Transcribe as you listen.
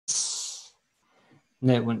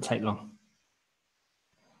No, it wouldn't take long.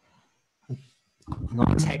 I'm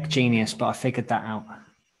not a tech genius, but I figured that out.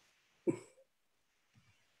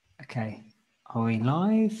 Okay. Are we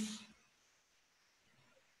live?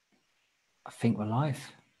 I think we're live.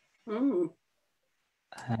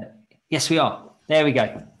 Yes, we are. There we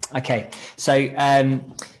go. Okay. So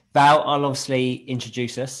Val, I'll obviously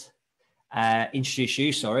introduce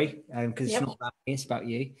you, sorry, because it's not about me, it's about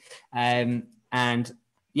you. And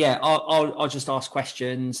yeah, I'll just ask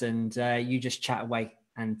questions and you just chat away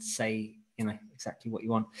and say, exactly what you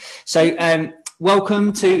want. So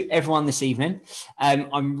welcome to everyone this evening.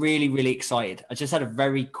 I'm really, really excited. I just had a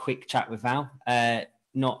very quick chat with Val,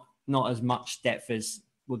 not as much depth as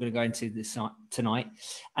we're going to go into this tonight.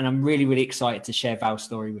 And I'm really, really excited to share Val's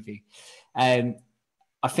story with you.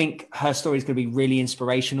 I think her story is going to be really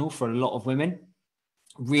inspirational for a lot of women,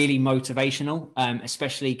 really motivational,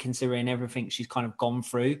 especially considering everything she's kind of gone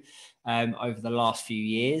through over the last few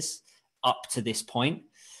years up to this point.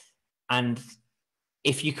 And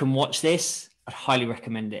if you can watch this, I'd highly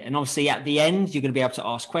recommend it. And obviously at the end, you're going to be able to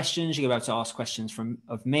ask questions. You're going to be able to ask questions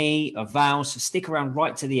of me, of Val. So stick around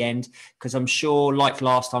right to the end, because I'm sure, like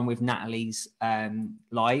last time with Natalie's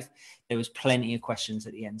live, there was plenty of questions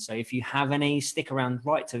at the end. So if you have any, stick around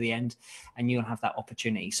right to the end and you'll have that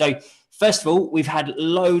opportunity. So first of all, we've had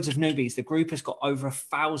loads of newbies. The group has got over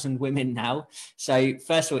 1,000 women now. So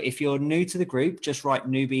first of all, if you're new to the group, just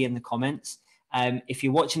write newbie in the comments. If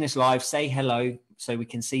you're watching this live, say hello so we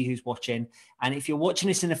can see who's watching. And if you're watching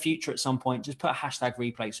this in the future at some point, just put a hashtag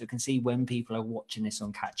replay so we can see when people are watching this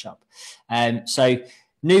on catch up. So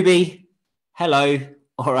newbie, hello,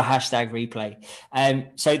 or a hashtag replay.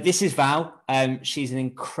 So this is Val. She's an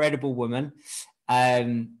incredible woman.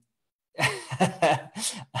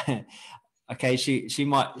 Okay, she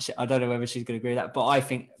might, I don't know whether she's going to agree with that, but I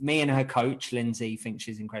think me and her coach, Lindsay, think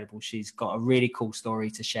she's incredible. She's got a really cool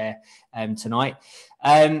story to share tonight.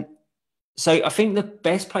 So I think the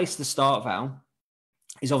best place to start, Val,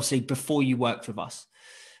 is obviously before you worked with us.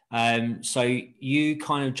 So you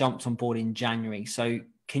kind of jumped on board in January. So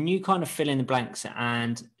can you kind of fill in the blanks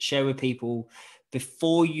and share with people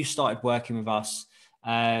before you started working with us,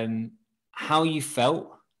 how you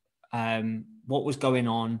felt, what was going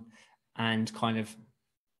on, and kind of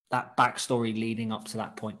that backstory leading up to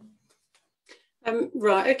that point?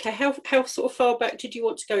 Right. Okay. How sort of far back did you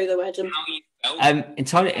want to go, though, Adam? How you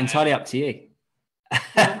felt? Entirely up to you.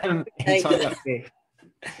 Entirely up to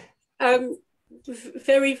you.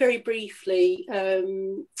 Very, very briefly,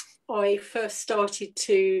 I first started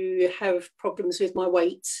to have problems with my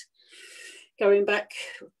weight going back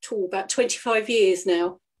to about 25 years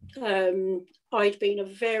now. I'd been a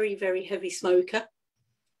very, very heavy smoker,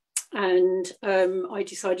 and I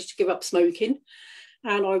decided to give up smoking.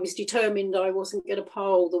 And I was determined I wasn't going to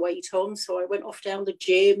pile the weight on. So I went off down the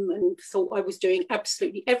gym and thought I was doing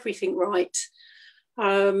absolutely everything right.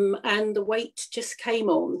 And the weight just came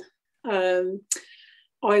on.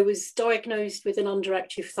 I was diagnosed with an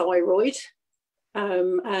underactive thyroid,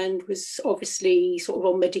 and was obviously sort of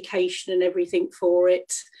on medication and everything for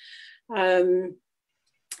it.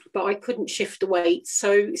 But I couldn't shift the weight.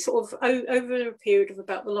 So sort of over a period of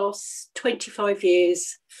about the last 25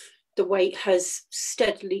 years, the weight has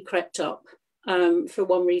steadily crept up for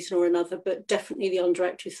one reason or another, but definitely the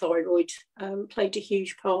underactive thyroid played a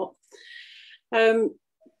huge part.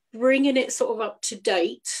 Bringing it sort of up to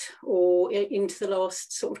date or into the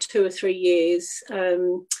last sort of 2 or 3 years,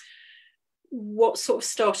 what sort of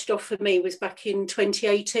started off for me was back in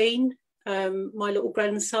 2018. My little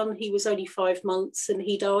grandson, he was only 5 months and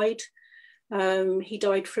he died. He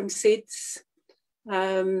died from SIDS.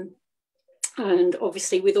 And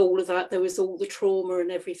obviously with all of that, there was all the trauma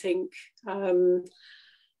and everything.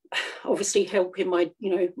 Obviously helping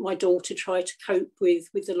my daughter try to cope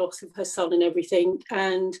with the loss of her son and everything.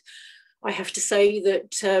 And I have to say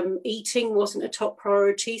that eating wasn't a top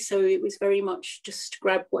priority. So it was very much just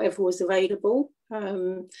grab whatever was available.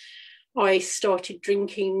 I started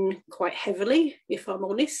drinking quite heavily, if I'm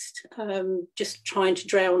honest, just trying to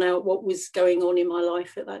drown out what was going on in my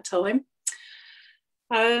life at that time.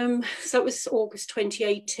 So it was August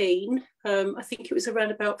 2018. I think it was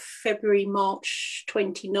around about February, March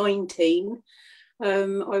 2019.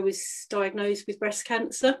 I was diagnosed with breast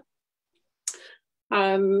cancer.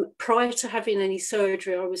 Prior to having any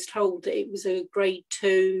surgery, I was told that it was a grade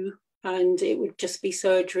 2 and it would just be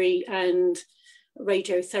surgery and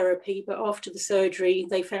radiotherapy. But after the surgery,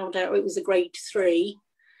 they found out it was a grade 3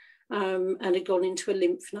 and had gone into a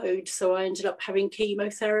lymph node. So I ended up having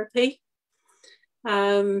chemotherapy.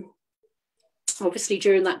 Obviously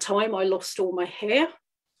during that time I lost all my hair.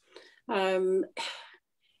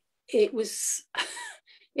 It was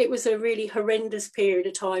it was a really horrendous period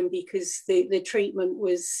of time because the treatment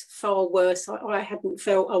was far worse. I hadn't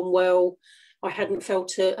felt unwell. I hadn't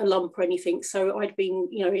felt a lump or anything. So I'd been,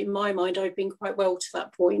 you know, in my mind, I'd been quite well to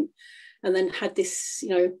that point, and then had this, you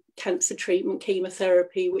know, cancer treatment,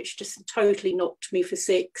 chemotherapy, which just totally knocked me for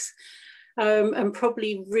six, and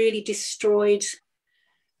probably really destroyed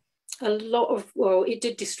a lot of, well, it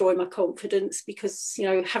did destroy my confidence because, you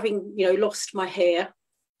know, having, you know, lost my hair,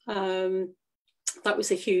 that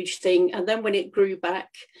was a huge thing. And then when it grew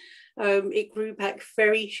back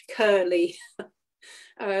very curly.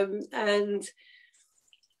 And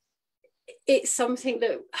it's something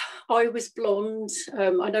that I was blonde.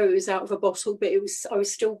 I know it was out of a bottle, but I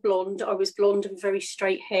was still blonde. I was blonde and very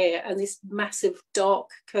straight hair, and this massive dark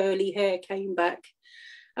curly hair came back.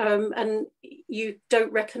 And you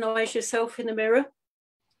don't recognize yourself in the mirror.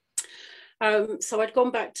 So I'd gone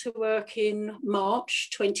back to work in March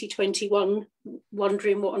 2021,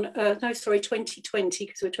 wondering what on earth, no, sorry, 2020,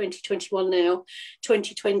 because we're 2021 now,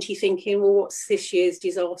 2020 thinking, well, what's this year's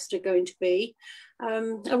disaster going to be?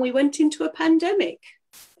 And we went into a pandemic.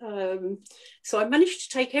 So I managed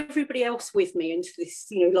to take everybody else with me into this,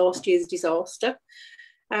 you know, last year's disaster.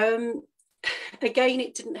 Again,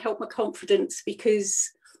 it didn't help my confidence because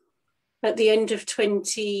at the end of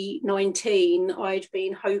 2019, I'd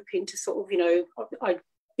been hoping to sort of, you know, I'd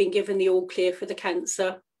been given the all clear for the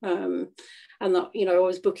cancer, and that, you know, I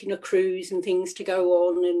was booking a cruise and things to go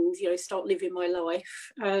on and, you know, start living my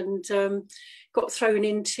life, and got thrown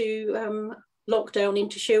into lockdown,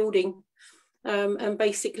 into shielding, and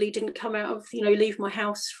basically didn't come out of, you know, leave my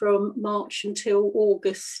house from March until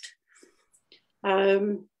August.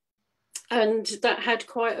 And that had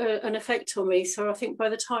quite an effect on me. So I think by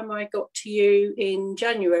the time I got to you in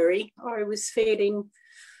January, I was feeling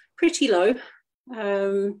pretty low,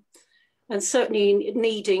 and certainly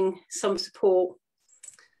needing some support.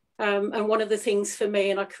 And one of the things for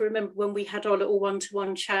me, and I can remember when we had our little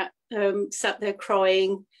one-to-one chat, sat there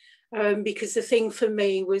crying, because the thing for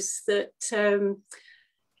me was that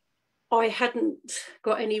I hadn't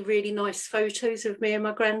got any really nice photos of me and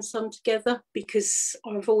my grandson together because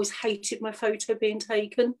I've always hated my photo being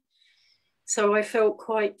taken. So I felt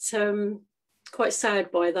quite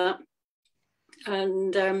sad by that.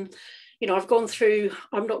 And, you know, I've gone through,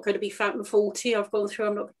 I'm not going to be fat and 40. I've gone through,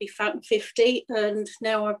 I'm not going to be fat and 50. And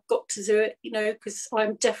now I've got to do it, you know, because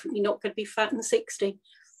I'm definitely not going to be fat and 60.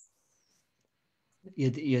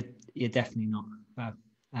 You're definitely not.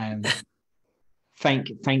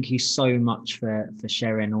 Thank you so much for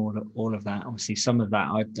sharing all of that. Obviously, some of that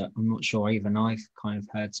I'm not sure even I've kind of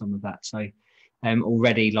heard some of that. So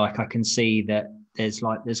already, like, I can see that there's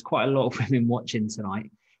quite a lot of women watching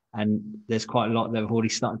tonight, and there's quite a lot that have already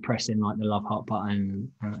started pressing like the love heart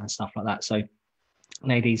button and stuff like that. So,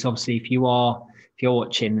 ladies, obviously, if you're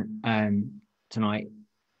watching tonight,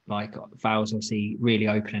 like, Val's obviously really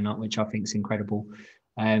opening up, which I think is incredible.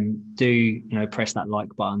 Do, you know, press that like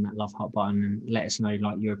button, that love heart button, and let us know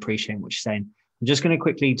like you appreciate what you're saying. I'm just going to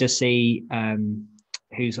quickly just see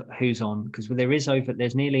who's on, because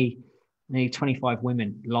there's nearly 25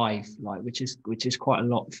 women live, like, which is quite a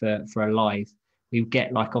lot for a live. We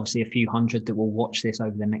get like obviously a few hundred that will watch this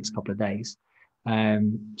over the next couple of days.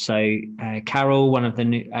 So Carol, one of the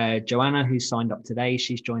new, Joanna, who signed up today,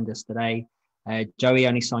 she's joined us today. Joey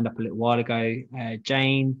only signed up a little while ago.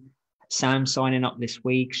 Jane, Sam signing up this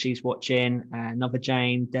week, she's watching. Another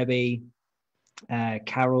Jane, Debbie,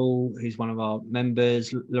 Carol, who's one of our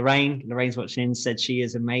members. Lorraine's watching, said she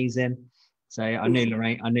is amazing. So I knew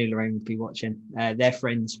Lorraine would be watching. They're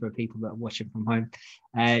friends for people that are watching from home.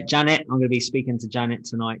 Janet, I'm going to be speaking to Janet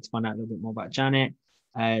tonight to find out a little bit more about Janet.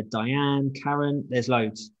 Diane, Karen, there's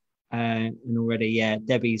loads. And already, yeah,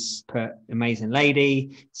 Debbie's put amazing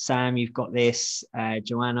lady. Sam, you've got this.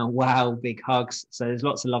 Joanna, wow, big hugs. So there's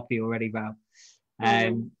lots of love for you already, Val.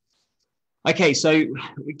 Okay, so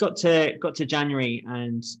we got to January,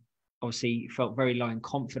 and obviously felt very low in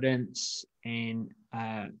confidence, in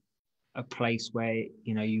a place where,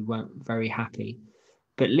 you know, you weren't very happy.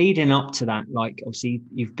 But leading up to that, like, obviously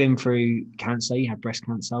you've been through cancer, you had breast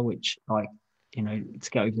cancer, which, like, you know, to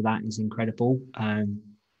get over that is incredible.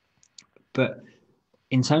 But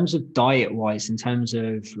in terms of diet wise, in terms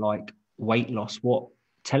of like weight loss,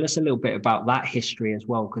 tell us a little bit about that history as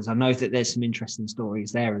well, because I know that there's some interesting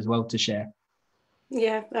stories there as well to share.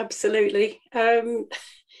 Yeah, absolutely. I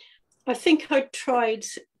think I tried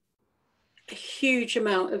a huge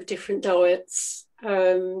amount of different diets.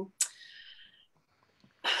 I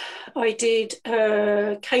did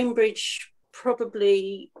Cambridge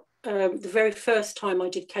probably the very first time I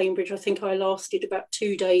did Cambridge. I think I lasted about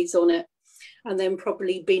 2 days on it, and then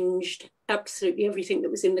probably binged absolutely everything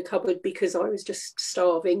that was in the cupboard because I was just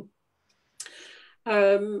starving.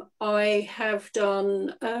 I have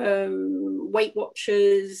done Weight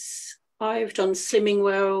Watchers, I've done Slimming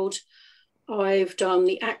World, I've done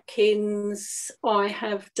the Atkins, I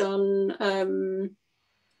have done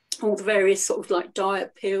all the various sort of like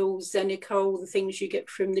diet pills, Xenicol, the things you get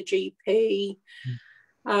from the GP.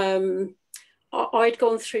 I'd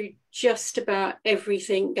gone through just about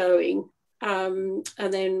everything going. And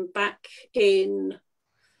then back in,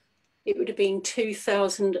 it would have been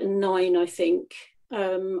 2009, I think.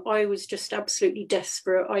 I was just absolutely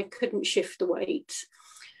desperate. I couldn't shift the weight.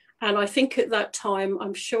 And I think at that time,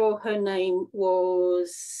 I'm sure her name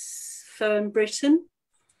was Fern Britton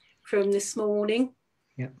from This Morning.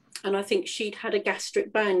 Yeah. And I think she'd had a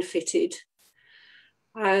gastric band fitted.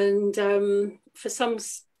 And for some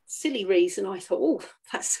silly reason, I thought, oh,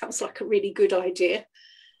 that sounds like a really good idea.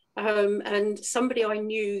 And somebody I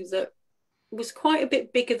knew that was quite a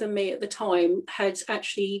bit bigger than me at the time had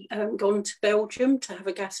actually gone to Belgium to have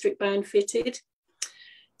a gastric band fitted.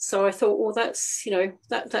 So I thought, well, that's, you know,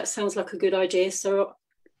 that sounds like a good idea. So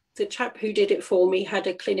the chap who did it for me had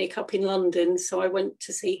a clinic up in London. So I went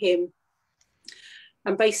to see him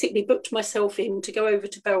and basically booked myself in to go over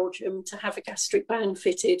to Belgium to have a gastric band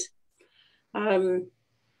fitted,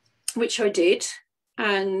 which I did.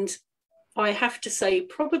 And I have to say,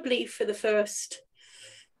 probably for the first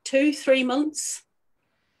 2-3 months,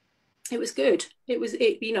 it was good.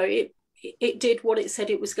 It did what it said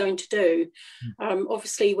it was going to do.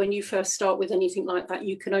 Obviously, when you first start with anything like that,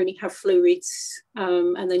 you can only have fluids,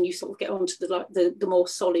 and then you sort of get onto the more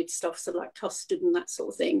solid stuff, so like custard and that sort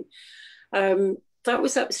of thing. That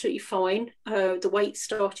was absolutely fine. The weight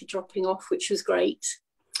started dropping off, which was great.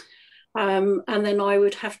 And then I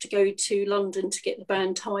would have to go to London to get the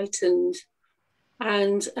band tightened.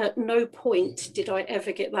 And at no point did I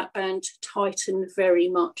ever get that band to tighten very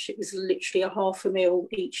much. It was literally 0.5 mil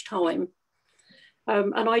each time.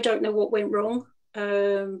 And I don't know what went wrong,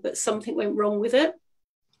 but something went wrong with it.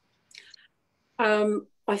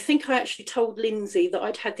 I think I actually told Lindsay that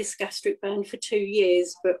I'd had this gastric band for 2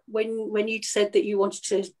 years, but when you said that you wanted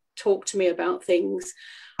to talk to me about things,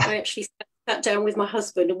 I actually sat down with my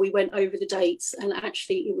husband and we went over the dates, and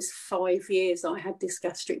actually it was 5 years I had this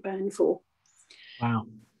gastric band for. Wow.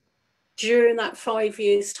 During that 5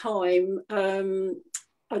 years' time, I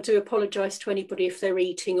do apologise to anybody if they're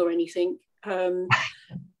eating or anything.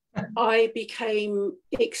 I became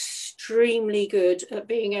extremely good at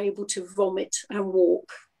being able to vomit and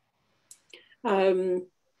walk.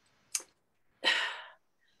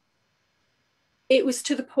 It was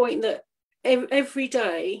to the point that every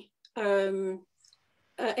day, at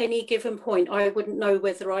any given point, I wouldn't know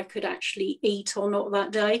whether I could actually eat or not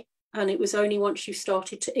that day. And it was only once you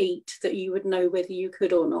started to eat that you would know whether you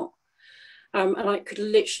could or not. And it could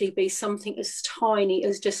literally be something as tiny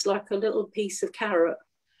as just like a little piece of carrot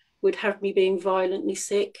would have me being violently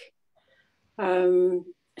sick. The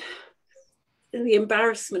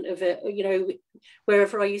embarrassment of it, you know,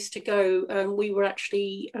 wherever I used to go, we were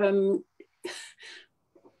actually,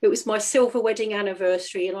 it was my silver wedding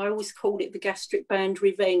anniversary, and I always called it the gastric band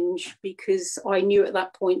revenge because I knew at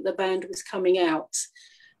that point the band was coming out.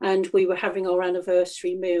 And we were having our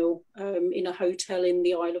anniversary meal in a hotel in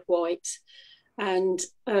the Isle of Wight. And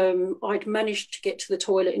I'd managed to get to the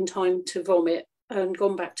toilet in time to vomit and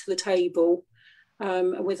gone back to the table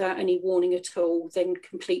without any warning at all, then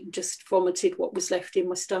completely just vomited what was left in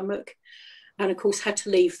my stomach. And of course had to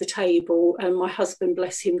leave the table. And my husband,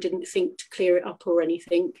 bless him, didn't think to clear it up or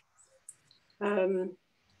anything.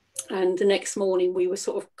 And the next morning we were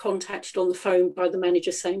sort of contacted on the phone by the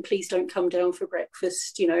manager saying, please don't come down for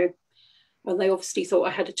breakfast, you know. And they obviously thought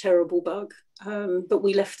I had a terrible bug. But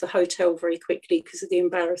we left the hotel very quickly because of the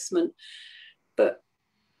embarrassment. But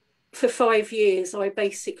for 5 years, I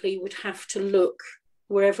basically would have to look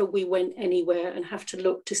wherever we went anywhere and have to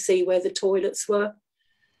look to see where the toilets were.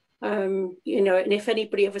 You know, and if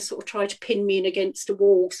anybody ever sort of tried to pin me in against a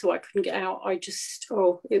wall so I couldn't get out,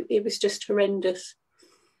 it was just horrendous.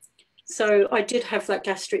 So I did have that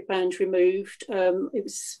gastric band removed. It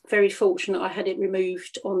was very fortunate I had it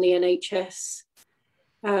removed on the NHS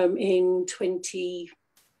in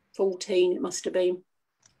 2014, it must have been.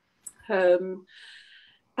 And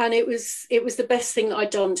it was the best thing that I'd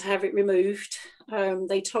done to have it removed.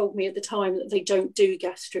 They told me at the time that they don't do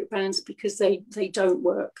gastric bands because they don't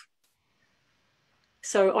work.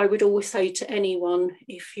 So I would always say to anyone,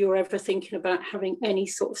 if you're ever thinking about having any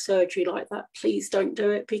sort of surgery like that, please don't do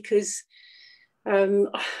it, because when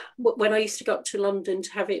I used to go up to London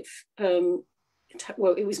to have it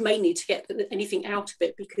well, it was mainly to get anything out of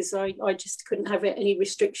it, because I just couldn't have any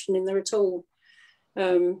restriction in there at all.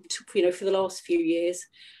 For the last few years,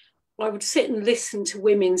 I would sit and listen to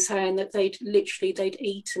women saying that they'd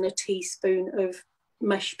eaten a teaspoon of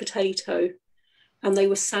mashed potato, and they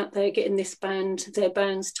were sat there getting their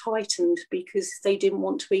bands tightened because they didn't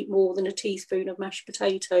want to eat more than a teaspoon of mashed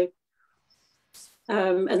potato.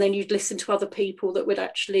 And then you'd listen to other people that would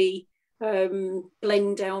actually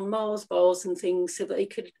blend down Mars bars and things so that they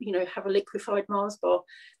could, have a liquefied Mars bar.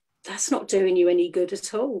 That's not doing you any good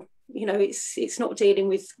at all. It's not dealing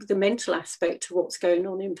with the mental aspect of what's going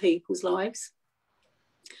on in people's lives.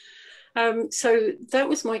 So that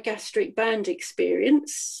was my gastric band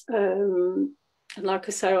experience. And like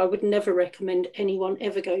I say, I would never recommend anyone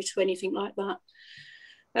ever go to anything like that.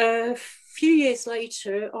 A few years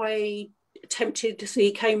later, I attempted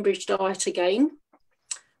the Cambridge diet again.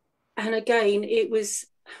 And again,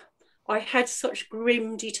 I had such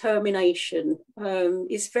grim determination.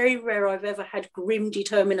 It's very rare I've ever had grim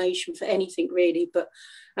determination for anything, really. But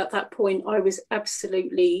at that point, I was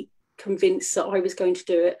absolutely convinced that I was going to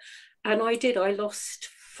do it. And I did. I lost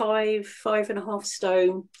 5.5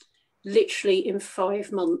 stone, literally in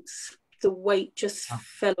 5 months. The weight just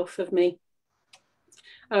fell off of me.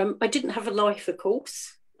 I didn't have a life, of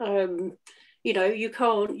course. You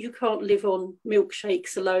can't live on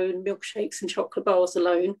milkshakes alone, milkshakes and chocolate bars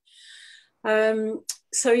alone. After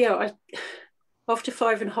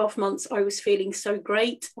 5.5 months, I was feeling so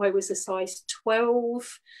great. I was a size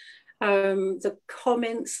 12. The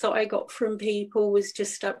comments that I got from people was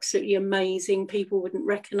just absolutely amazing. People wouldn't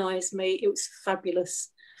recognize me. It was fabulous.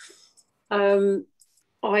 I've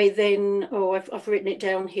written it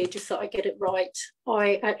down here just so I get it right.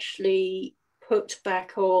 I actually put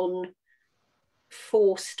back on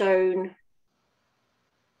 4 stone,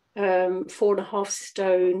 4.5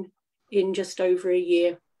 stone in just over a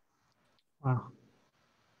year. Wow.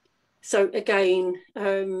 So again,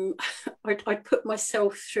 I put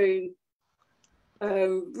myself through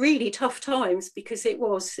really tough times, because it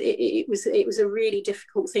was a really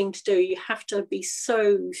difficult thing to do. You have to be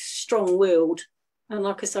so strong-willed, and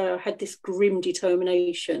like I say, I had this grim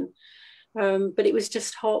determination. But it was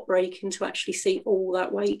just heartbreaking to actually see all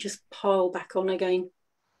that weight just pile back on again.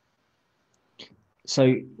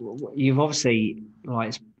 So you've obviously,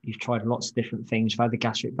 you've tried lots of different things. You've had the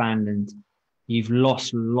gastric band and you've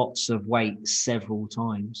lost lots of weight several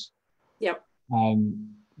times. Yep.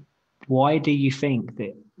 Why do you think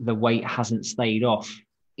that the weight hasn't stayed off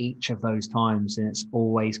each of those times and it's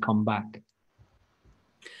always come back?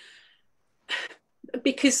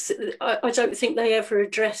 Because I don't think they ever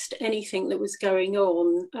addressed anything that was going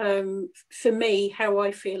on. For me, how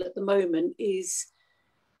I feel at the moment is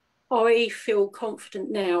I feel confident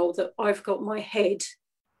now that I've got my head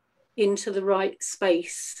into the right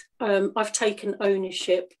space. I've taken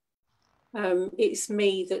ownership. It's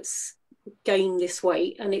me that's gained this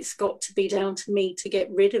weight, and it's got to be down to me to get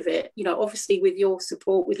rid of it. Obviously with your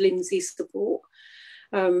support, with Lindsay's support.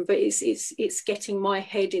 But it's getting my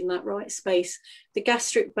head in that right space. The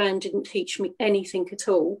gastric band didn't teach me anything at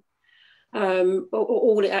all.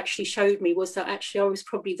 All it actually showed me was that actually I was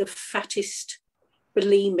probably the fattest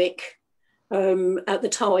bulimic at the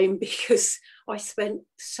time, because I spent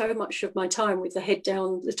so much of my time with the head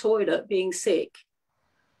down the toilet being sick.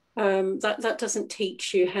 That doesn't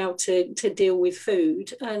teach you how to deal with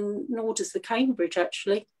food, and nor does the Cambridge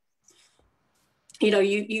actually.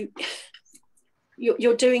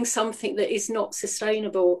 You're doing something that is not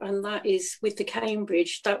sustainable, and that is with the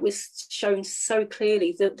Cambridge. That was shown so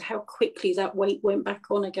clearly, that how quickly that weight went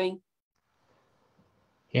back on again.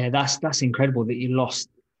 Yeah, that's incredible that you lost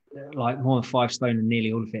more than 5 stone and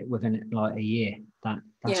nearly all of it within a year. That's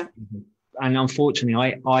crazy. And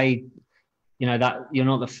unfortunately, I that you're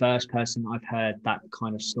not the first person I've heard that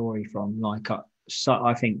kind of story from. So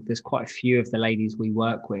I think there's quite a few of the ladies we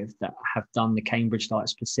work with that have done the Cambridge diet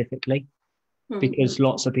specifically. Because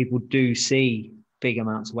lots of people do see big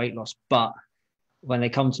amounts of weight loss, but when they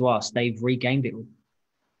come to us, they've regained it all.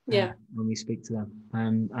 When we speak to them,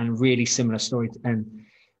 and really similar story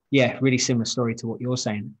really similar story to what you're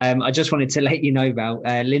saying. I just wanted to let you know about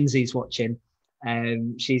Lindsay's watching.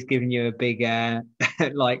 She's giving you a big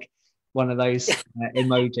one of those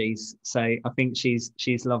emojis. So I think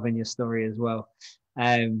she's loving your story as well.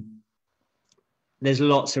 There's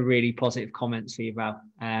lots of really positive comments for you, Val.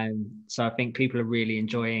 So I think people are really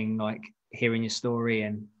enjoying hearing your story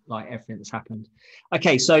and everything that's happened.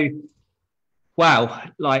 Okay, so wow,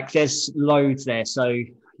 there's loads there. So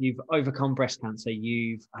you've overcome breast cancer,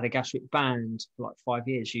 you've had a gastric band for 5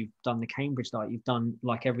 years, you've done the Cambridge diet, you've done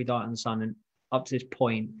every diet on the sun, and up to this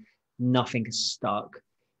point, nothing is stuck.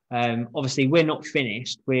 Obviously, we're not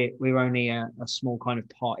finished. We're only a small kind of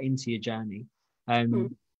part into your journey.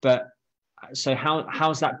 But so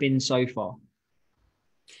how's that been so far?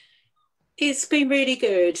 It's been really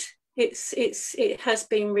good. It has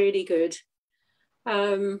been really good.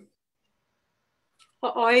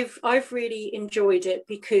 I've really enjoyed it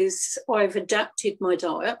because I've adapted my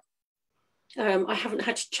diet. I haven't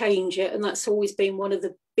had to change it, and that's always been one of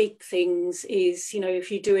the big things is, if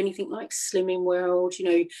you do anything like Slimming World,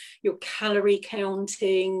 your calorie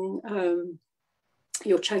counting,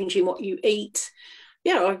 you're changing what you eat.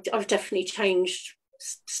 Yeah, I've definitely changed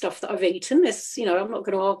stuff that I've eaten. There's, I'm not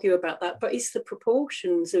going to argue about that, but it's the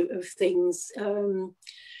proportions of things.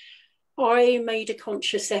 I made a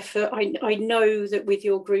conscious effort. I know that with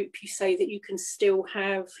your group, you say that you can still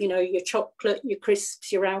have, your chocolate, your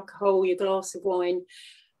crisps, your alcohol, your glass of wine.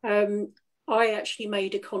 I actually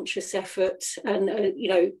made a conscious effort and,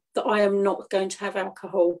 that I am not going to have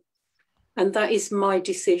alcohol. And that is my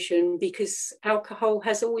decision because alcohol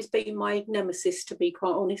has always been my nemesis, to be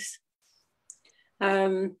quite honest.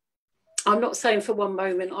 I'm not saying for one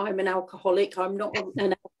moment I'm an alcoholic. I'm not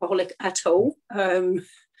an alcoholic at all.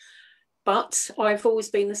 But I've always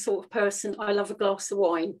been the sort of person, I love a glass of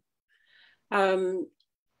wine. I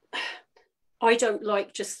don't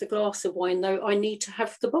like just the glass of wine, though. I need to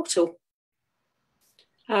have the bottle.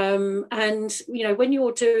 And, when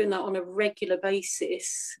you're doing that on a regular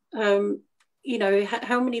basis, how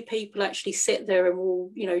many people actually sit there and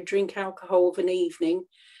will, drink alcohol of an evening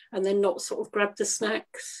and then not sort of grab the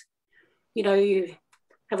snacks? You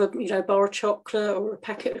have a bar of chocolate or a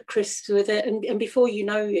packet of crisps with it, and before you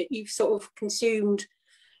know it, you've sort of consumed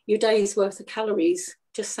your day's worth of calories,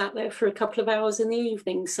 just sat there for a couple of hours in the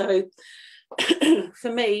evening. So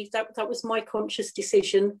for me, that was my conscious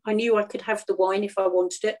decision. I knew I could have the wine if I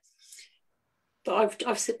wanted it, but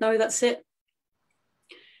I've said no, that's it.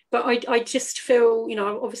 But I just feel,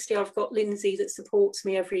 obviously I've got Lindsay that supports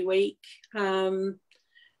me every week, and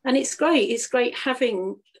it's great. It's great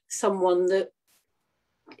having someone that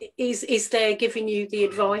is there giving you the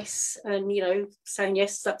advice and saying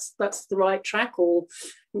yes, that's the right track, or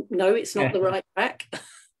no, it's not the right track.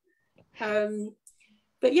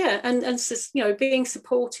 But yeah, and being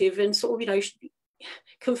supportive and sort of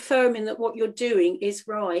confirming that what you're doing is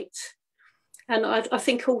right. And I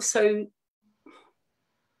think also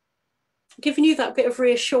giving you that bit of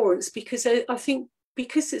reassurance, because I think,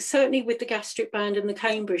 because it's certainly with the gastric band and the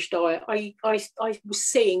Cambridge diet, I was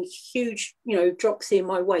seeing huge, drops in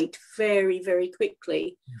my weight very, very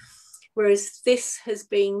quickly. Whereas this has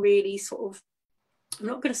been really sort of, I'm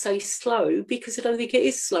not going to say slow, because I don't think it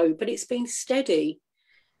is slow, but it's been steady,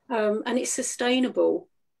 and it's sustainable.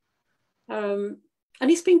 And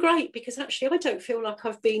it's been great because actually I don't feel like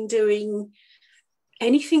I've been doing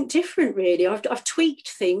anything different really. I've tweaked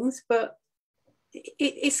things, but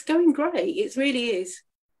it's going great. It really is.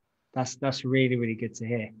 That's really, really good to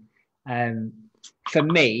hear. For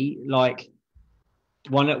me, like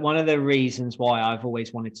one of the reasons why I've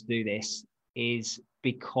always wanted to do this is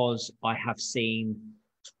because I have seen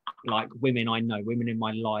like women I know, women in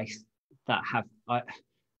my life that have, I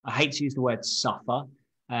hate to use the word suffer,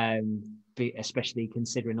 especially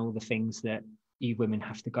considering all the things that you women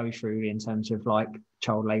have to go through in terms of like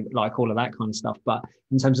child labor, like all of that kind of stuff. But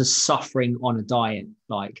in terms of suffering on a diet,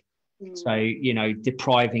 like, so,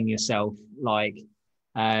 depriving yourself, like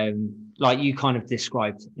you kind of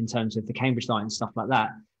described in terms of the Cambridge diet and stuff like that.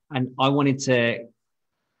 And I wanted to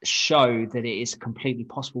show that it is completely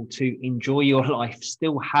possible to enjoy your life,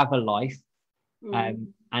 still have a life,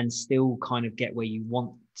 and still kind of get where you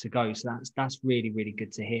want to go. So that's really, really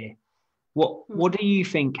good to hear. What do you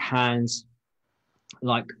think has,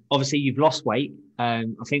 like, obviously you've lost weight. I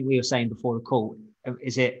think we were saying before the call,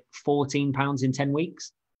 is it 14 pounds in 10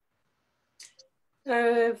 weeks?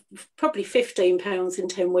 Probably 15 pounds in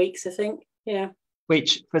 10 weeks, I think. Yeah.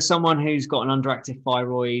 Which for someone who's got an underactive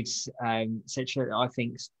thyroid, etc., I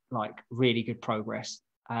think like really good progress.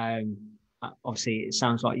 Obviously, it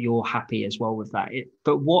sounds like you're happy as well with that.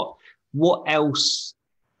 But what else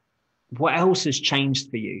has changed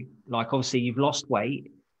for you? Like, obviously, you've lost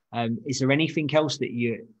weight. Is there anything else that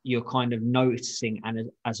you're kind of noticing, and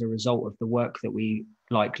as a result of the work that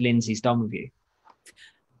Lindsay's done with you?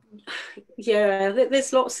 Yeah,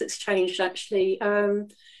 there's lots that's changed actually.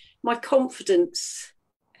 My confidence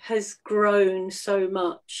has grown so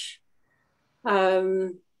much.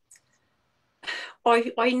 I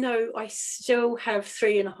know I still have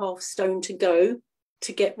 3.5 stone to go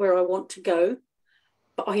to get where I want to go,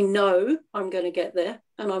 but I know I'm going to get there,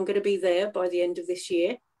 and I'm going to be there by the end of this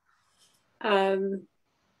year.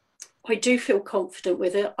 I do feel confident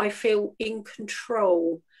with it. I feel in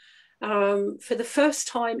control. For the first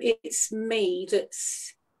time, it's me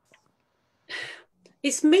that's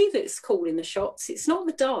calling the shots. It's not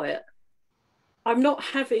the diet. I'm not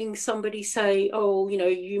having somebody say, oh,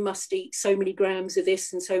 you must eat so many grams of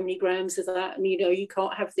this and so many grams of that. And, you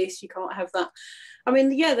can't have this, you can't have that. I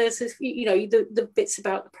mean, yeah, there's this, the bits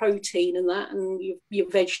about the protein and that and your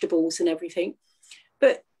vegetables and everything.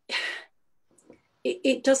 But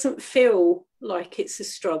it doesn't feel like it's a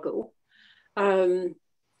struggle. I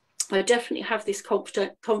definitely have this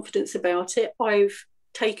confidence about it. I've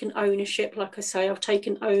taken ownership. Like I say, I've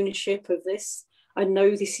taken ownership of this. I know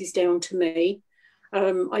this is down to me.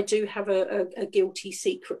 I do have a guilty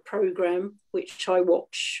secret program which I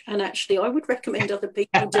watch, and actually I would recommend other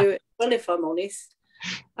people do it well, if I'm honest.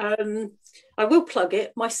 I will plug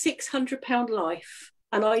it, my 600-pound life,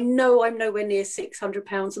 and I know I'm nowhere near 600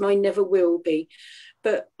 pounds and I never will be,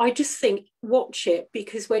 but I just think watch it,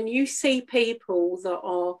 because when you see people that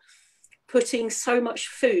are putting so much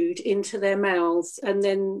food into their mouths, and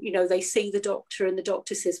then they see the doctor and the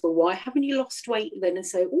doctor says, well, why haven't you lost weight then? And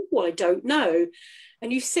say, oh, I don't know.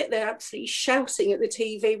 And you sit there absolutely shouting at the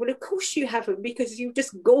TV, well, of course you haven't, because you've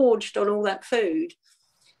just gorged on all that food.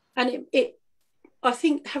 And I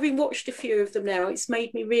think, having watched a few of them now, it's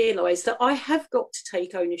made me realise that I have got to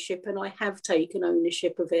take ownership, and I have taken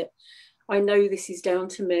ownership of it. I know this is down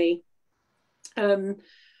to me.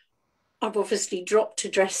 I've obviously dropped to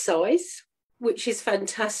dress size, which is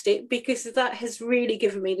fantastic, because that has really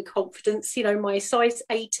given me the confidence. My size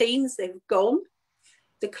 18s, they've gone.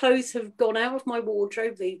 The clothes have gone out of my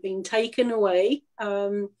wardrobe. They've been taken away.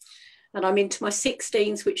 And I'm into my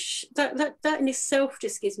 16s, which that in itself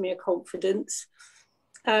just gives me a confidence.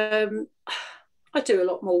 I do a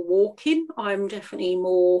lot more walking. I'm definitely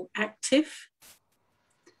more active.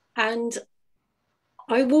 And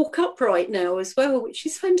I walk upright now as well, which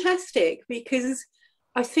is fantastic, because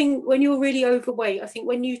I think when you're really overweight, I think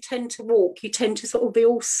when you tend to walk, you tend to sort of be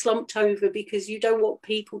all slumped over because you don't want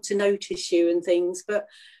people to notice you and things. But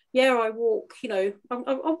yeah, I walk, I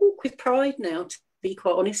walk with pride now, to be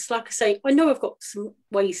quite honest. Like I say, I know I've got some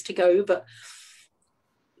ways to go, but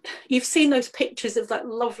you've seen those pictures of that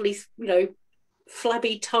lovely,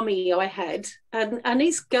 flabby tummy I had, and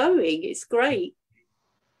it's great.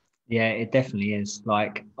 Yeah, it definitely is.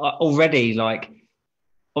 Like already, like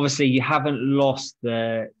obviously you haven't lost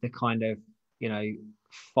the kind of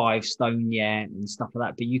 5 stone yet and stuff like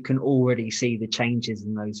that, but you can already see the changes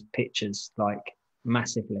in those pictures like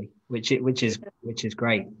massively, which is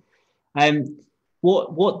great.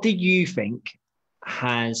 What do you think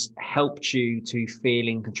has helped you to feel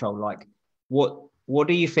in control? Like what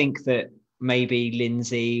do you think that maybe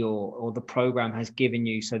Lindsay or the program has given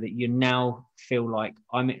you, so that you now feel like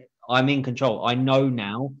I'm in control? I know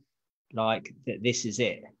now, like, that this is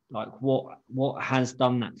it. Like what has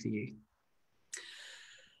done that for you?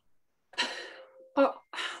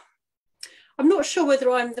 I'm not sure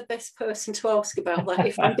whether I'm the best person to ask about that,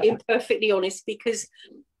 if I'm being perfectly honest, because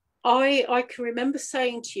I can remember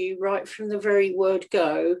saying to you right from the very word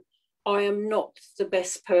go, I am not the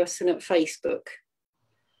best person at Facebook.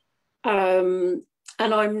 And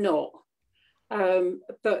I'm not.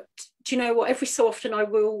 But do you know what? Every so often I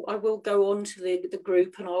will go on to the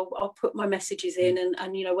group, and I'll put my messages in, and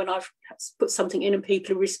when I've put something in and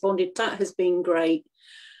people have responded, that has been great.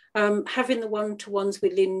 Having the one-to-ones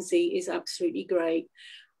with Lindsay is absolutely great.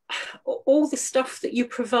 All the stuff that you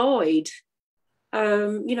provide,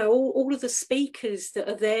 all of the speakers that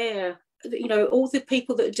are there, all the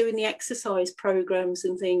people that are doing the exercise programs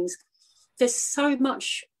and things. There's so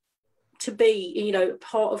much to be,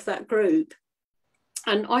 part of that group.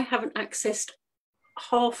 And I haven't accessed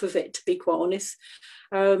half of it, to be quite honest.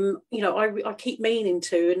 I keep meaning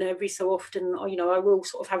to, and every so often, I will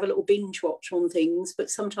sort of have a little binge watch on things, but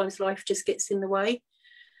sometimes life just gets in the way.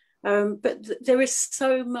 But there is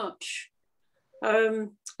so much.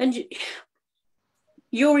 And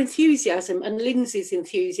your enthusiasm and Lindsay's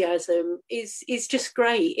enthusiasm is just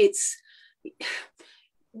great. It's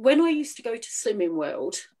when I used to go to Slimming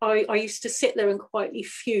World, I used to sit there and quietly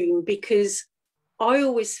fume, because I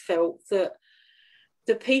always felt that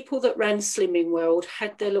the people that ran Slimming World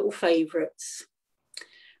had their little favourites.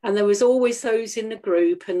 And there was always those in the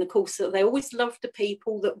group. And of course, they always loved the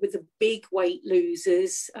people that were the big weight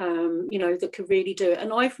losers, that could really do it.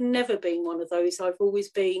 And I've never been one of those. I've always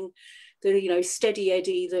been the, steady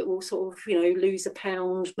Eddie that will sort of, lose a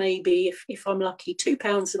pound, maybe if I'm lucky, 2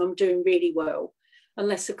 pounds, and I'm doing really well.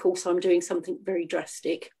 Unless, of course, I'm doing something very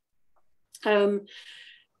drastic.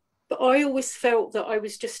 But I always felt that I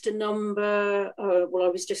was just a number. Well, I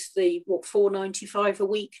was just the £4.95 a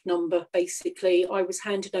week number. Basically, I was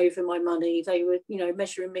handing over my money. They were,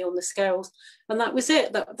 measuring me on the scales, and that was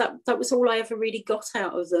it. That was all I ever really got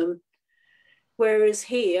out of them. Whereas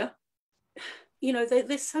here,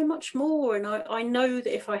 there's so much more, and I know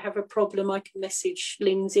that if I have a problem, I can message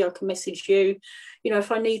Lindsay. I can message you. If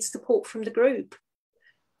I need support from the group,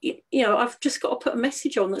 I've just got to put a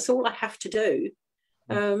message on. That's all I have to do.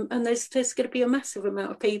 And there's going to be a massive amount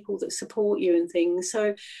of people that support you and things.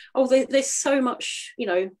 So, there's so much,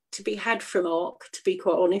 to be had from ARC, to be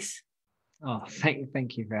quite honest. Oh,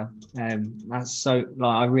 thank you, Val. That's so,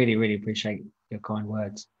 I really, really appreciate your kind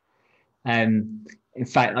words. In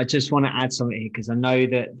fact, I just want to add something here, because I know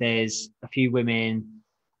that there's a few women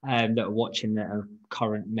that are watching that are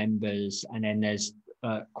current members, and then there's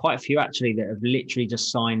quite a few actually that have literally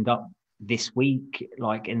just signed up this week,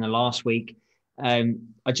 like in the last week. I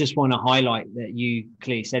just want to highlight that you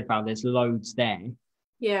clearly said, Val, there's loads there.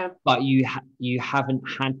 Yeah. But you haven't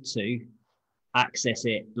had to access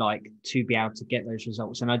it to be able to get those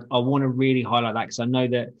results. And I want to really highlight that, because I know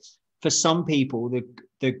that for some people,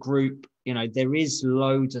 the group, there is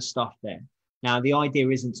loads of stuff there. Now, the idea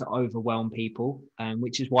isn't to overwhelm people,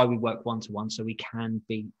 which is why we work one-to-one, so we can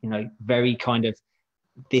be, very kind of,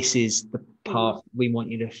 this is the path we want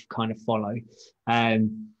you to kind of follow.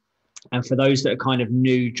 And for those that are kind of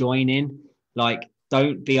new joining,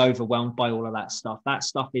 don't be overwhelmed by all of that stuff. That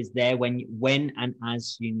stuff is there when and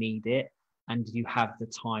as you need it, and you have the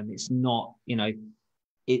time. It's not,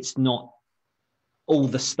 it's not all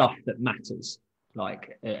the stuff that matters.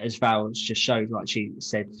 As Val just showed, she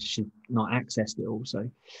said she's not accessed it all. So,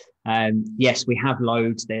 yes, we have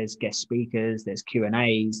loads. There's guest speakers, there's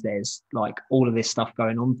Q&As, there's all of this stuff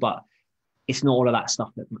going on, but it's not all of that stuff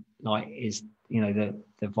that is,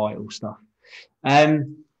 the vital stuff. I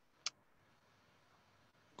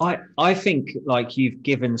think you've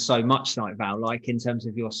given so much tonight, Val, in terms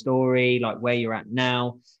of your story, where you're at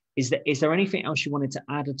now. Is there anything else you wanted to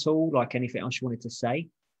add at all? Anything else you wanted to say?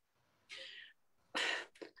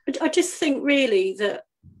 I just think really that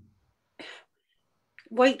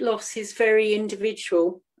weight loss is very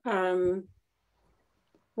individual.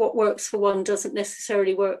 What works for one doesn't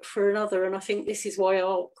necessarily work for another. And I think this is why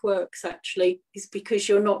ARC works, actually, is because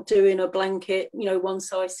you're not doing a blanket, one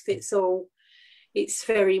size fits all. It's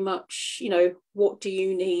very much, what do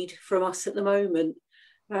you need from us at the moment?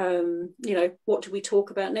 What do we talk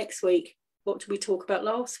about next week? What did we talk about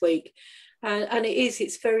last week? And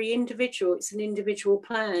it's very individual. It's an individual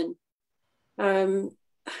plan. And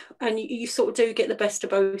you sort of do get the best of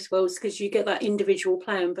both worlds, because you get that individual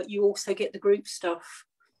plan, but you also get the group stuff.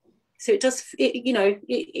 So it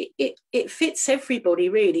fits everybody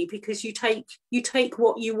really, because you take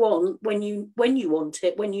what you want when you want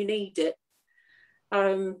it, when you need it.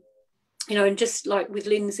 And just like with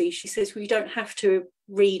Lindsay, she says, well, you don't have to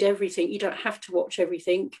read everything, you don't have to watch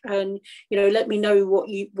everything, and let me know what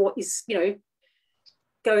is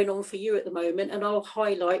going on for you at the moment, and I'll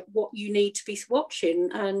highlight what you need to be watching.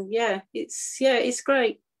 And it's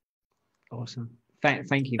great. Awesome.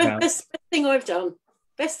 Thank you, Val.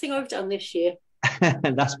 Best thing I've done this year.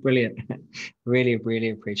 That's brilliant. Really, really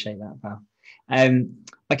appreciate that, Val.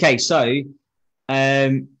 Okay, so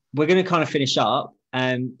we're going to kind of finish up.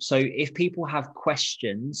 So if people have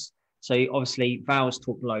questions, so obviously Val's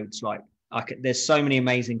talked loads. There's so many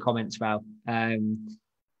amazing comments, Val.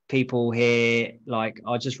 People here,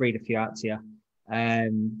 I'll just read a few out to you.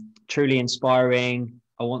 Truly inspiring.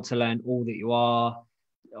 I want to learn all that you are,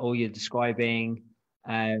 all you're describing.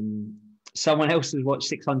 Someone else has watched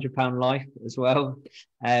 £600 Life as well.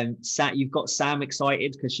 You've got Sam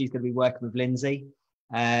excited because she's going to be working with Lindsay.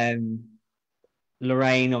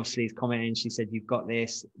 Lorraine obviously is commenting. She said, you've got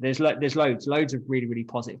this. There's loads of really, really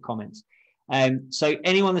positive comments. So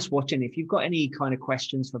anyone that's watching, if you've got any kind of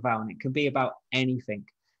questions for Val, and it can be about anything,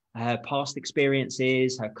 her past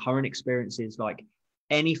experiences, her current experiences,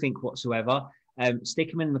 anything whatsoever, stick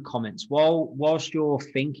them in the comments. Whilst you're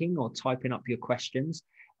thinking or typing up your questions,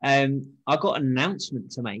 I've got an announcement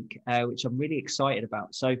to make, which I'm really excited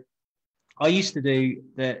about. So I used to do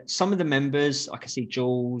some of the members, I can see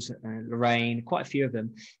Jules, Lorraine, quite a few of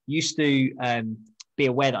them used to be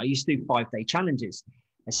aware that I used to do 5-day challenges.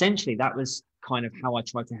 Essentially, that was kind of how I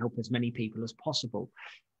tried to help as many people as possible.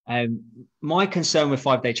 My concern with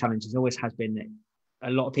 5-day challenges always has been that a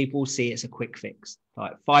lot of people see it as a quick fix,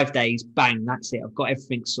 5 days, bang, that's it. I've got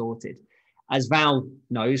everything sorted. As Val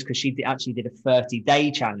knows, because she actually did a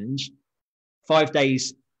 30-day challenge, 5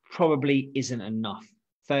 days probably isn't enough.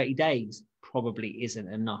 30 days probably isn't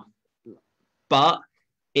enough. But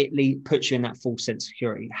puts you in that full sense of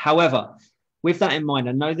security. However, with that in mind,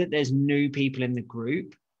 I know that there's new people in the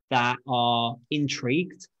group that are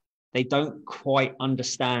intrigued. They don't quite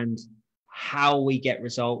understand how we get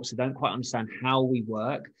results. They don't quite understand how we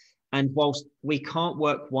work. And whilst we can't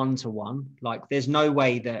work one-to-one, like there's no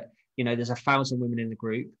way that, there's 1,000 women in the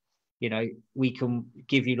group, we can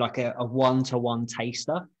give you like a one-to-one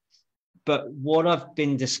taster. But what I've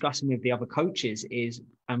been discussing with the other coaches is,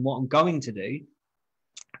 and what I'm going to do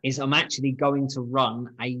is I'm actually going to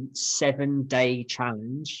run a 7-day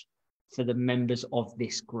challenge for the members of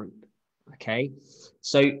this group. Okay.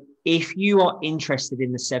 So if you are interested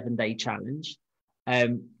in the 7-day challenge,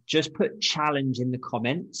 just put challenge in the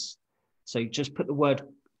comments. So just put the word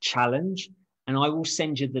challenge, and I will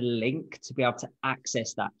send you the link to be able to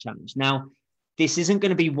access that challenge. Now, this isn't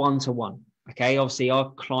going to be one-to-one. Okay. Obviously,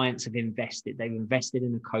 our clients have invested. They've invested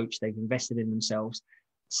in a coach. They've invested in themselves.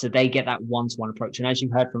 So they get that one-to-one approach. And as you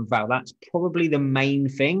heard from Val, that's probably the main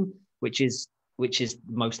thing, which is the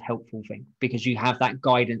most helpful thing, because you have that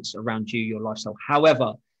guidance around you, your lifestyle.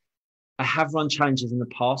 However, I have run challenges in the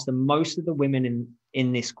past, and most of the women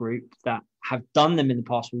in this group that have done them in the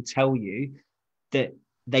past will tell you that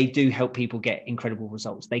they do help people get incredible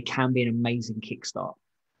results. They can be an amazing kickstart.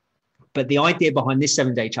 But the idea behind this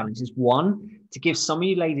 7-day challenge is, one, to give some of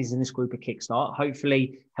you ladies in this group a kickstart,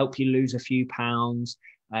 hopefully help you lose a few pounds,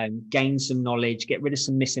 gain some knowledge, get rid of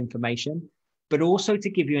some misinformation, but also to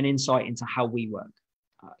give you an insight into how we work.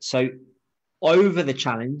 So over the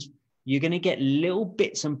challenge, you're going to get little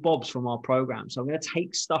bits and bobs from our program. So I'm going to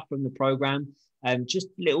take stuff from the program, just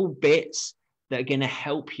little bits that are going to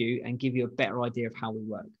help you and give you a better idea of how we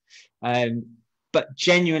work. But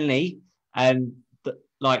genuinely, in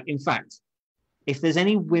fact, if there's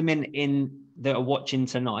any women that are watching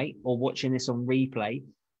tonight or watching this on replay,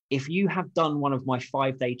 if you have done one of my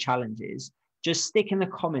 5-day challenges, just stick in the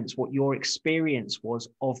comments what your experience was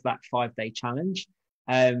of that 5-day challenge.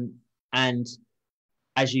 And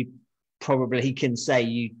as you probably can say,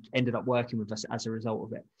 you ended up working with us as a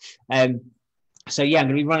result of it. So yeah, I'm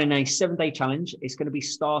going to be running a 7-day challenge. It's going to be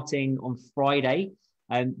starting on Friday.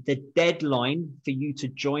 The deadline for you to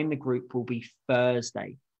join the group will be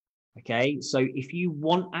Thursday. Okay. So if you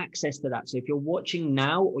want access to that, so if you're watching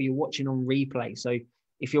now or you're watching on replay, so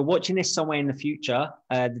if you're watching this somewhere in the future,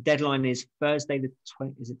 the deadline is Thursday, the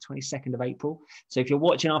 22nd of April. So if you're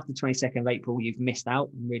watching after the 22nd of April, you've missed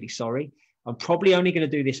out. I'm really sorry. I'm probably only going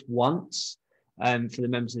to do this once for the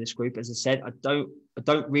members of this group. As I said, I don't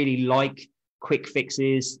really like quick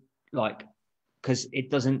fixes, because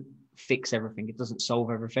it doesn't fix everything. It doesn't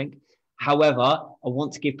solve everything. However, I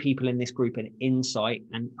want to give people in this group an insight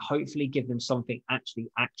and hopefully give them something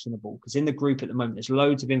actually actionable. Because in the group at the moment, there's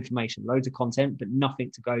loads of information, loads of content, but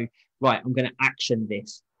nothing to go, right, I'm going to action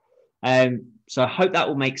this. So I hope that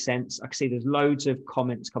will make sense. I can see there's loads of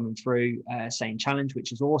comments coming through saying challenge,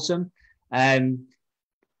 which is awesome.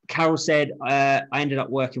 Carol said, I ended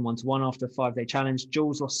up working one-to-one after a 5-day challenge.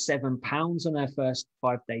 Jules lost 7 pounds on her first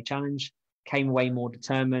 5-day challenge, came away more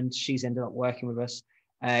determined. She's ended up working with us.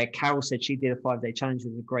 Carol said she did a 5-day challenge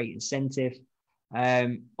with a great incentive.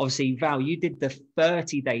 Obviously, Val, you did the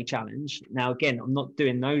 30-day challenge. Now, again, I'm not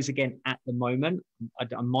doing those again at the moment. I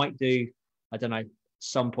might do, I don't know,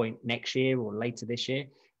 some point next year or later this year.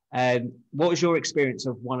 What was your experience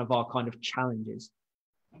of one of our kind of challenges?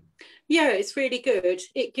 Yeah, it's really good.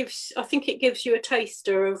 I think it gives you a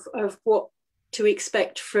taster of what to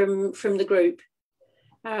expect from the group.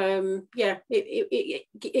 It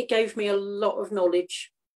gave me a lot of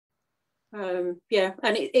knowledge. And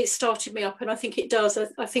it started me up, and I think it does.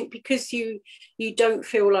 I think because you don't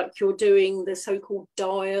feel like you're doing the so-called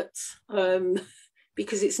diet,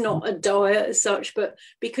 because it's not a diet as such, but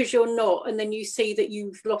because you're not, and then you see that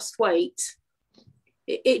you've lost weight,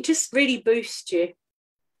 it just really boosts you.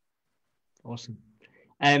 Awesome.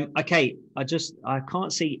 Okay, I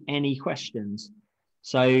can't see any questions,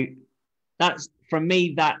 so that's from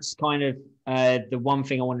me. That's kind of the one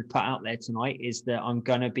thing I wanted to put out there tonight, is that I'm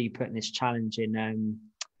going to be putting this challenge in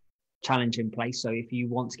place. So if you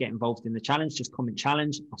want to get involved in the challenge, just comment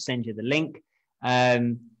challenge. I'll send you the link.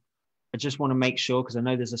 I just want to make sure, because I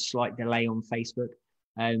know there's a slight delay on Facebook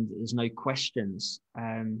and there's no questions.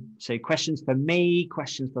 So questions for me,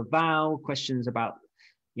 questions for Val, questions about,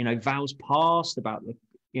 Val's past, about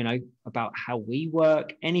about how we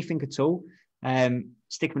work, anything at all.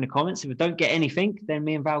 Stick them in the comments. If I don't get anything, then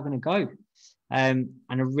me and Val are going to go. And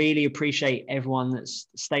I really appreciate everyone that's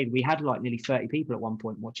stayed. We had like nearly 30 people at one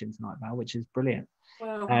point watching tonight, Val, which is brilliant.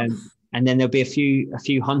 Wow. And then there'll be a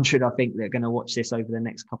few hundred, I think, that are going to watch this over the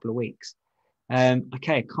next couple of weeks.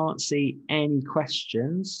 Okay, I can't see any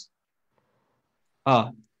questions.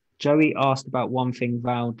 Ah, Joey asked about one thing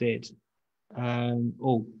Val did.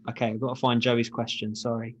 Oh, okay. I've got to find Joey's question.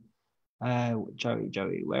 Sorry.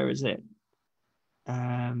 Joey, where is it?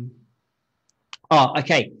 Um,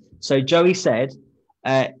 okay. So Joey said,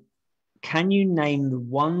 uh, can you name the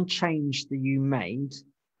one change that you made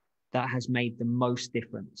that has made the most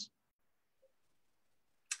difference?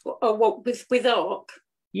 Oh, what with ARC?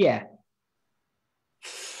 Yeah.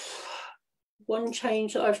 One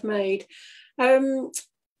change that I've made.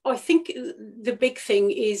 I think the big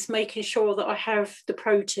thing is making sure that I have the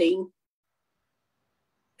protein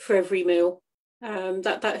for every meal.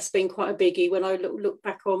 That has been quite a biggie. When I look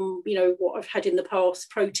back on, what I've had in the past,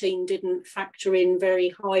 protein didn't factor in very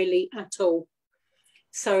highly at all.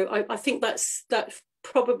 So I think that is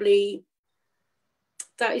probably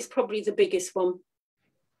the biggest one.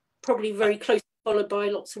 Probably very close, followed by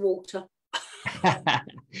lots of water.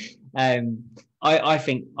 I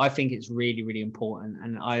think it's really, really important,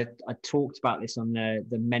 and I talked about this on the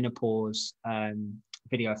menopause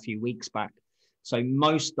video a few weeks back. So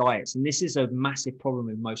most diets, and this is a massive problem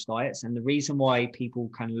with most diets, and the reason why people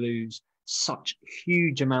can lose such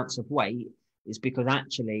huge amounts of weight is because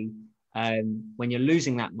actually, when you're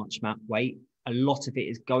losing that much weight, a lot of it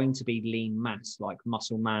is going to be lean mass, like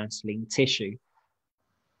muscle mass, lean tissue,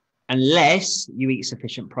 unless you eat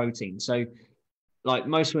sufficient protein. So like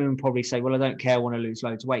most women probably say, well, I don't care, I want to lose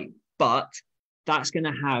loads of weight, but that's going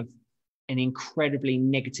to have an incredibly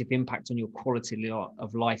negative impact on your quality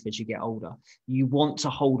of life as you get older. You want to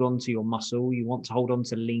hold on to your muscle. You want to hold on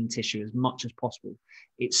to lean tissue as much as possible.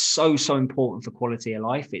 It's so, so important for quality of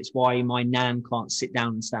life. It's why my nan can't sit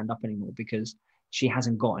down and stand up anymore, because she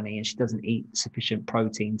hasn't got any and she doesn't eat sufficient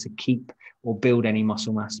protein to keep or build any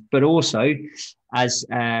muscle mass. But also, as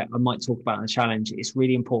I might talk about in the challenge, it's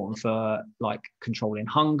really important for like controlling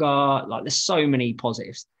hunger. Like there's so many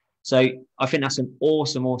positives. So I think that's an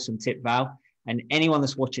awesome, awesome tip, Val. And anyone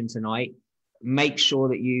that's watching tonight, make sure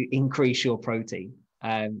that you increase your protein.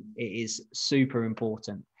 It is super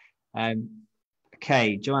important.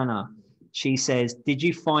 Okay, Joanna, she says, did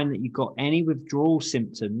you find that you got any withdrawal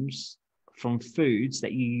symptoms from foods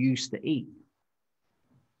that you used to eat?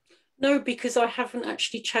 No, because I haven't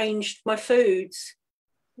actually changed my foods.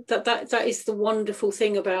 That is the wonderful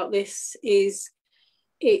thing about this, is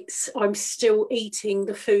I'm still eating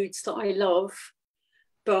the foods that I love,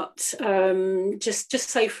 but just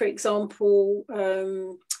say for example,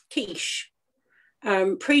 quiche.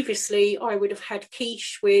 Previously, I would have had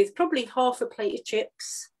quiche with probably half a plate of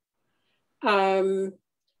chips.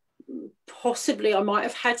 Possibly, I might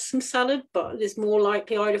have had some salad, but there's more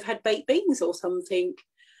likely I'd have had baked beans or something.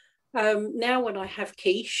 Now, when I have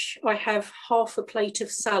quiche, I have half a plate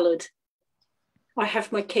of salad. I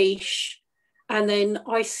have my quiche, and then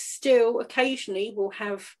I still occasionally will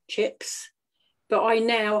have chips, but I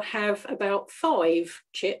now have about 5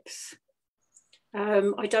 chips.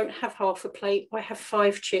 I don't have half a plate, I have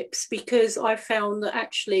 5 chips, because I found that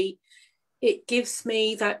actually it gives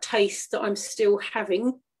me that taste that I'm still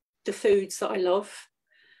having the foods that I love.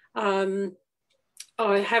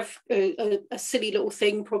 I have a silly little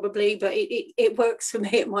thing probably, but it works for me.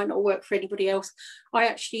 It might not work for anybody else. I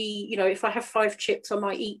actually, if I have 5 chips, I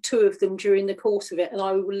might eat 2 of them during the course of it, and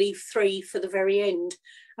I will leave 3 for the very end.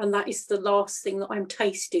 And that is the last thing that I'm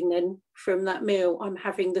tasting then from that meal. I'm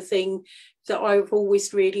having the thing that I've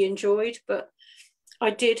always really enjoyed. But I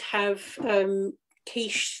did have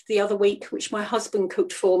quiche the other week, which my husband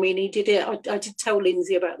cooked for me, and he did it. I did tell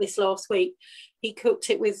Lindsay about this last week. He cooked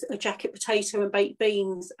it with a jacket potato and baked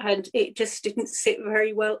beans, and it just didn't sit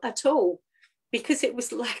very well at all because it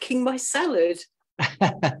was lacking my salad.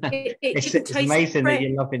 It's amazing that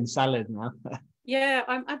you're loving salad now. Yeah,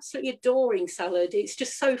 I'm absolutely adoring salad. It's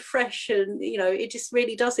just so fresh, and it just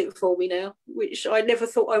really does it for me now, which I never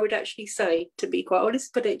thought I would actually say, to be quite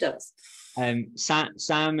honest, but it does.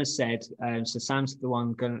 Sam has said, so Sam's the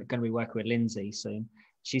one going to be working with Lindsay soon.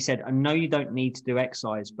 She said, I know you don't need to do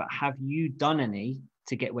exercise, but have you done any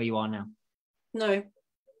to get where you are now? No.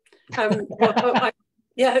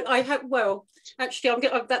 I have. Well, actually,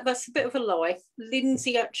 that's a bit of a lie.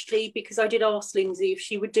 Lindsay, actually, because I did ask Lindsay if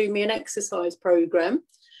she would do me an exercise program,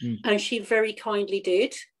 and she very kindly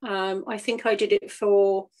did. I think I did it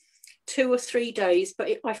for 2 or 3 days, but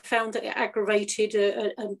I found that it aggravated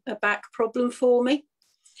a back problem for me.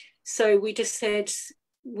 So we just said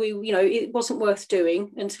it wasn't worth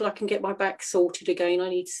doing until I can get my back sorted again. I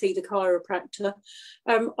need to see the chiropractor.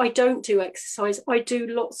 I don't do exercise. I do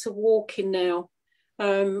lots of walking now.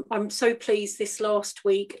 I'm so pleased this last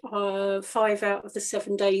week, 5 out of the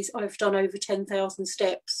 7 days, I've done over 10,000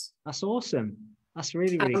 steps. That's awesome. That's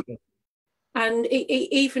really, really good. And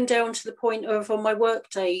even down to the point of on my work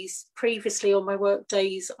days, previously on my work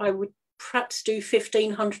days, I would perhaps do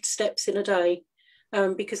 1,500 steps in a day,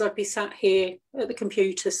 because I'd be sat here at the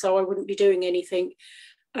computer, so I wouldn't be doing anything.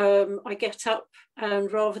 I get up,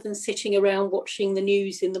 and rather than sitting around watching the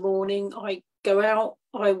news in the morning, I go out,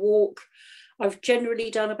 I walk. I've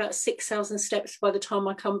generally done about 6,000 steps by the time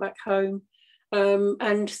I come back home.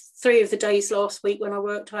 And 3 of the days last week when I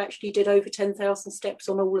worked, I actually did over 10,000 steps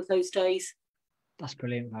on all of those days. That's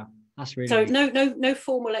brilliant, Val. That's really so no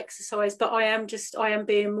formal exercise, but I am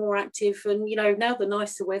being more active. And now the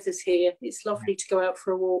nicer weather's here, it's lovely to go out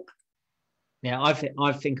for a walk. Yeah, I've hit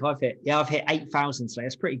 8,000 today.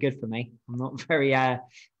 That's pretty good for me. I'm not very I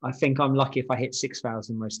think I'm lucky if I hit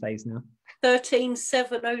 6,000 most days now.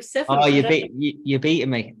 13,707. Oh, you're beating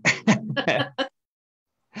me.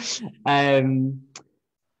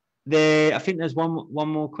 I think there's one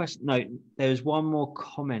more question. No, there's one more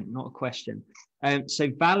comment, not a question. So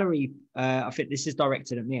Valerie, I think this is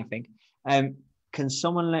directed at me, I think. Can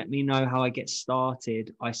someone let me know how I get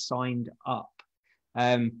started? I signed up.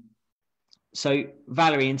 So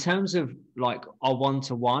Valerie, in terms of like our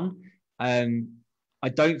one-to-one, I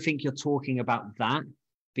don't think you're talking about that,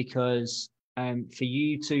 because for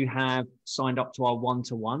you to have signed up to our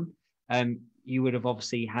one-to-one, you would have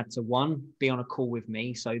obviously had to be on a call with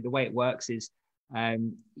me. So the way it works is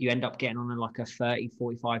you end up getting on like a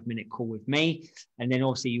 45 minute call with me, and then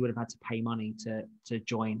obviously you would have had to pay money to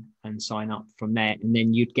join and sign up from there, and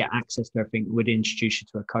then you'd get access to everything. Would introduce you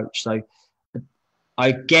to a coach. So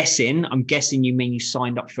I'm guessing you mean you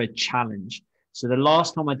signed up for a challenge. So the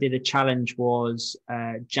last time I did a challenge was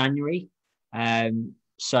January.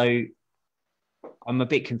 So I'm a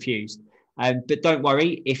bit confused. But don't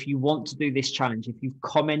worry, if you want to do this challenge, if you've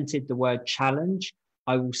commented the word challenge,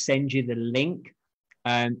 I will send you the link.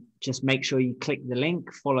 Just make sure you click the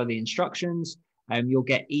link, follow the instructions. You'll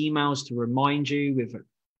get emails to remind you with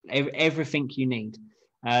everything you need.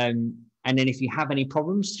 And then if you have any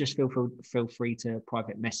problems, just feel free to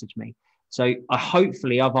private message me. So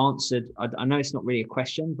hopefully I've answered. I know it's not really a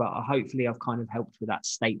question, but hopefully I've kind of helped with that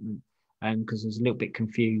statement, because I was a little bit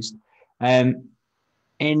confused.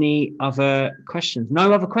 Any other questions?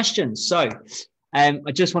 No other questions. So I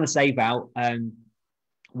just want to say, Val,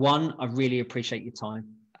 one, I really appreciate your time.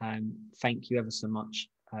 Thank you ever so much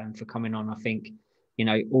for coming on. I think,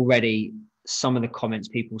 already some of the comments,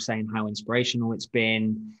 people saying how inspirational it's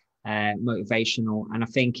been, motivational. And I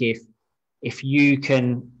think if you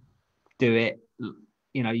can do it,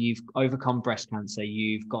 you've overcome breast cancer,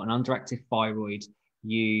 you've got an underactive thyroid,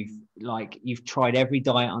 you've tried every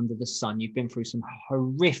diet under the sun, you've been through some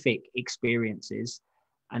horrific experiences.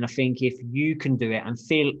 And I think if you can do it and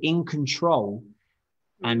feel in control,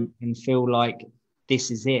 and feel like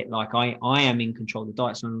this is it, like I am in control, the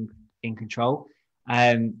diet's not in control,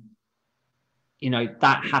 that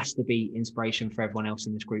has to be inspiration for everyone else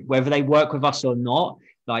in this group, whether they work with us or not.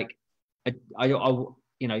 Like,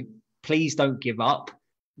 please don't give up.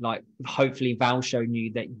 Like, hopefully Val shown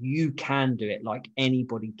you that you can do it, like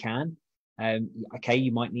anybody can. Okay,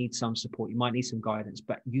 you might need some support, you might need some guidance,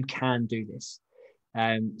 but you can do this.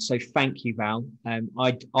 So thank you, Val.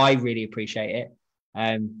 I really appreciate it.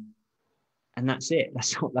 And that's it.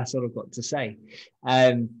 That's all I've got to say.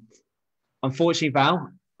 Unfortunately, Val,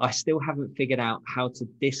 I still haven't figured out how to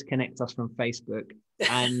disconnect us from Facebook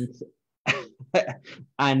and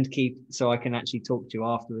so I can actually talk to you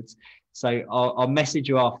afterwards. So I'll message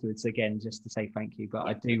you afterwards again just to say thank you. But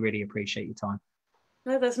I do really appreciate your time.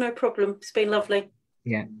 No, there's no problem. It's been lovely.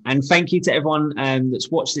 Yeah, and thank you to everyone that's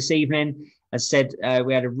watched this evening. As I said,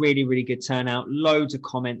 we had a really, really good turnout, loads of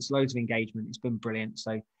comments, loads of engagement. It's been brilliant.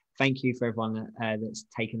 So thank you for everyone that's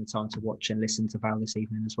taken the time to watch and listen to Val this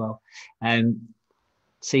evening as well.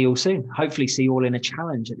 See you all soon. Hopefully see you all in a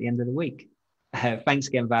challenge at the end of the week. Thanks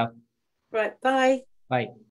again, Val. Right. Bye. Bye.